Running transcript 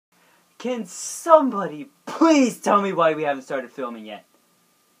Can somebody please tell me why we haven't started filming yet?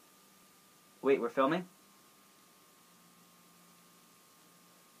 Wait, we're filming?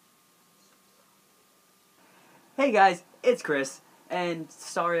 Hey guys, it's Chris, and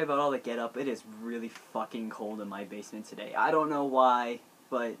sorry about all the get up. It is really fucking cold in my basement today. I don't know why,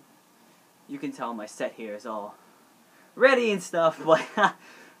 but you can tell my set here is all ready and stuff. But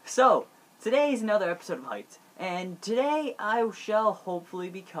so, today is another episode of Hyped, and today I shall hopefully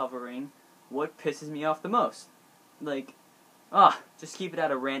be covering what pisses me off the most. Like, just keep it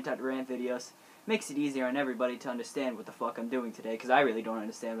out of rant videos. Makes it easier on everybody to understand what the fuck I'm doing today, because I really don't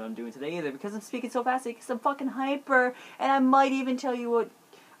understand what I'm doing today either, because I'm speaking so fast because I'm fucking hyper, and I might even tell you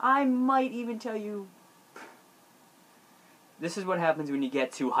this is what happens when you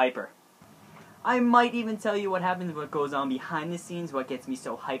get too hyper. I might even tell you what happens, what goes on behind the scenes, what gets me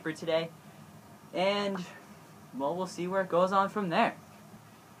so hyper today, and, well, we'll see where it goes on from there.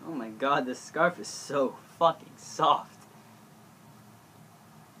 Oh my god, this scarf is so fucking soft.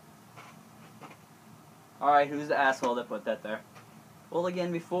 Alright, who's the asshole that put that there? Well,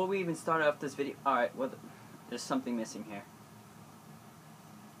 again, before we even start off this video... Alright, there's something missing here.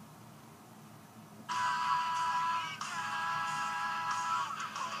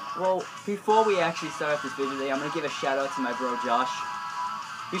 Well, before we actually start off this video today, I'm going to give a shout out to my bro Josh.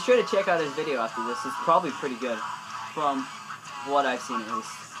 Be sure to check out his video after this. It's probably pretty good, from what I've seen at least.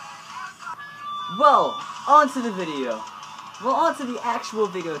 Well, on to the video. Well, on to the actual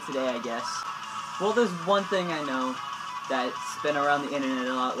video today, I guess. Well, there's one thing I know that's been around the internet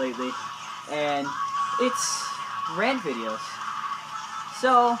a lot lately, and it's rant videos.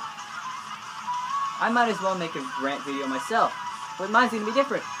 So, I might as well make a rant video myself, but mine's gonna be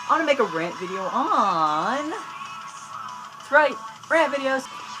different. I'm gonna make a rant video on... That's right, rant videos!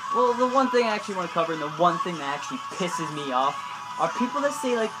 Well, the one thing I actually want to cover, and the one thing that actually pisses me off, are people that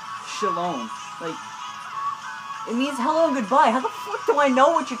say, like, shalom. Like, it means hello and goodbye. How the fuck do I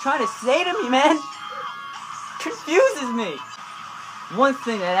know what you're trying to say to me, man? Confuses me. One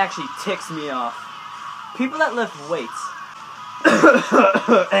thing that actually ticks me off. People that lift weights.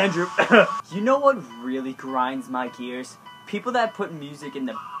 Andrew. You know what really grinds my gears? People that put music in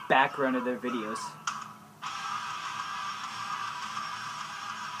the background of their videos.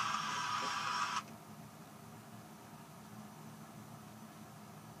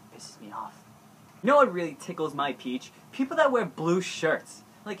 Pisses me off. You know what really tickles my peach? People that wear blue shirts.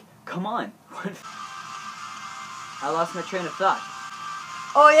 Like, come on. I lost my train of thought.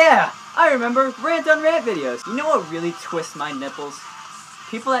 Oh yeah! I remember rant on rant videos. You know what really twists my nipples?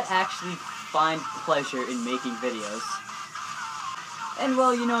 People that actually find pleasure in making videos. And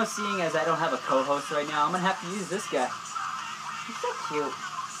well, you know, seeing as I don't have a co-host right now, I'm gonna have to use this guy. He's so cute.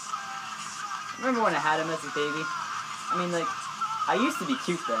 Remember when I had him as a baby? I mean, like, I used to be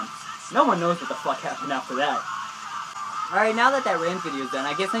cute then. No one knows what the fuck happened after that. Alright, now that rant video's done,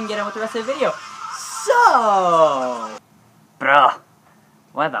 I guess I can get on with the rest of the video. So... Bro,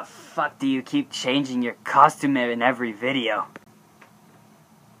 why the fuck do you keep changing your costume in every video?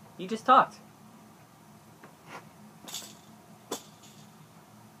 You just talked.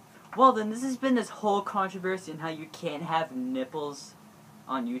 Well then, this has been this whole controversy on how you can't have nipples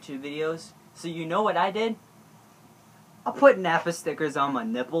on YouTube videos. So you know what I did? I'll put Nappa stickers on my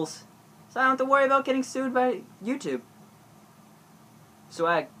nipples, so I don't have to worry about getting sued by YouTube.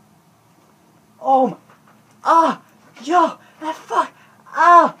 Swag. Oh my... Yo! That fuck!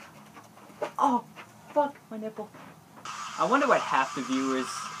 Oh, fuck my nipple. I wonder what half the viewers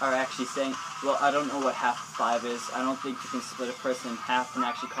are actually saying. Well, I don't know what half 5 is. I don't think you can split a person in half and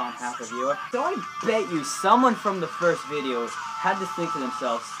actually call him half a viewer. So I bet you someone from the first video had to think to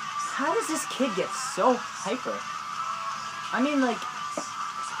themselves, how does this kid get so hyper? I mean, like,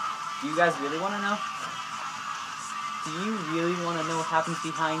 do you guys really want to know? Do you really want to know what happens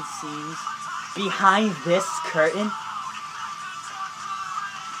behind scenes? Behind this curtain?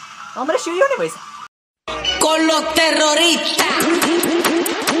 I'm gonna shoot you anyways. Con los terroristas.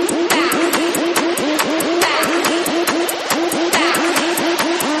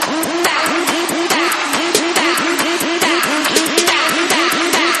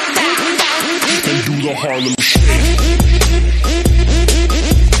 And do the Harlem Shake.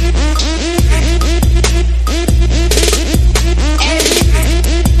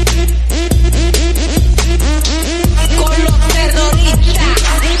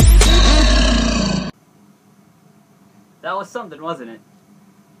 That was something, wasn't it?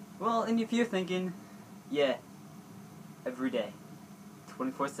 Well, and if you're thinking, yeah, every day,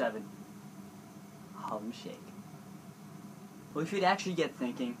 24/7, Harlem Shake. Well, if you'd actually get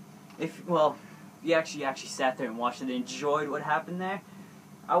thinking, if you actually sat there and watched it and enjoyed what happened there,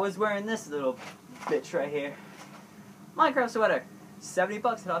 I was wearing this little bitch right here. Minecraft sweater. $70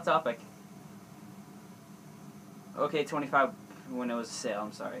 at Hot Topic. Okay, 25 when it was a sale.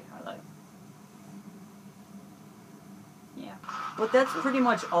 I'm sorry. I lied. Yeah. But that's pretty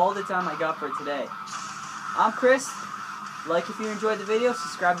much all the time I got for today. I'm Chris. Like if you enjoyed the video,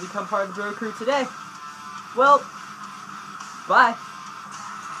 subscribe to become part of the Bro Crew today. Well, bye.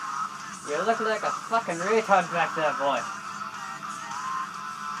 You look like a fucking retard back there, boy.